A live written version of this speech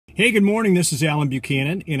Hey, good morning. This is Alan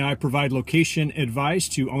Buchanan, and I provide location advice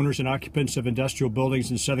to owners and occupants of industrial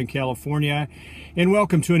buildings in Southern California. And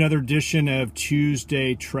welcome to another edition of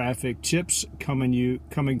Tuesday Traffic Tips, coming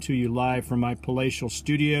to you live from my palatial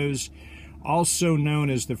studios, also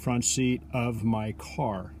known as the front seat of my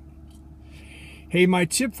car. Hey, my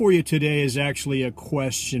tip for you today is actually a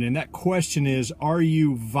question, and that question is, are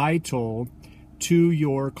you vital to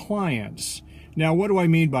your clients? Now, what do I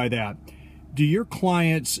mean by that? Do your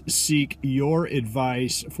clients seek your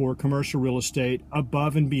advice for commercial real estate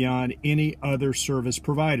above and beyond any other service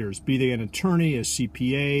providers, be they an attorney, a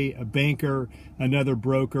CPA, a banker, another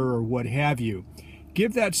broker, or what have you?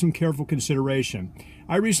 Give that some careful consideration.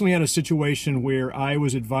 I recently had a situation where I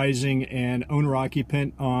was advising an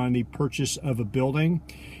owner-occupant on the purchase of a building,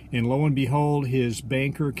 and lo and behold, his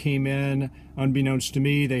banker came in. Unbeknownst to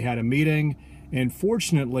me, they had a meeting. And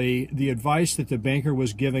fortunately, the advice that the banker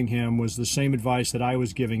was giving him was the same advice that I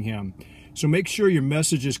was giving him. So make sure your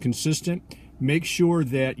message is consistent. Make sure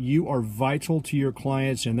that you are vital to your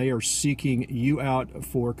clients and they are seeking you out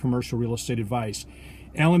for commercial real estate advice.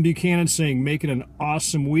 Alan Buchanan saying, make it an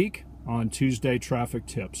awesome week on Tuesday Traffic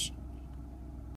Tips.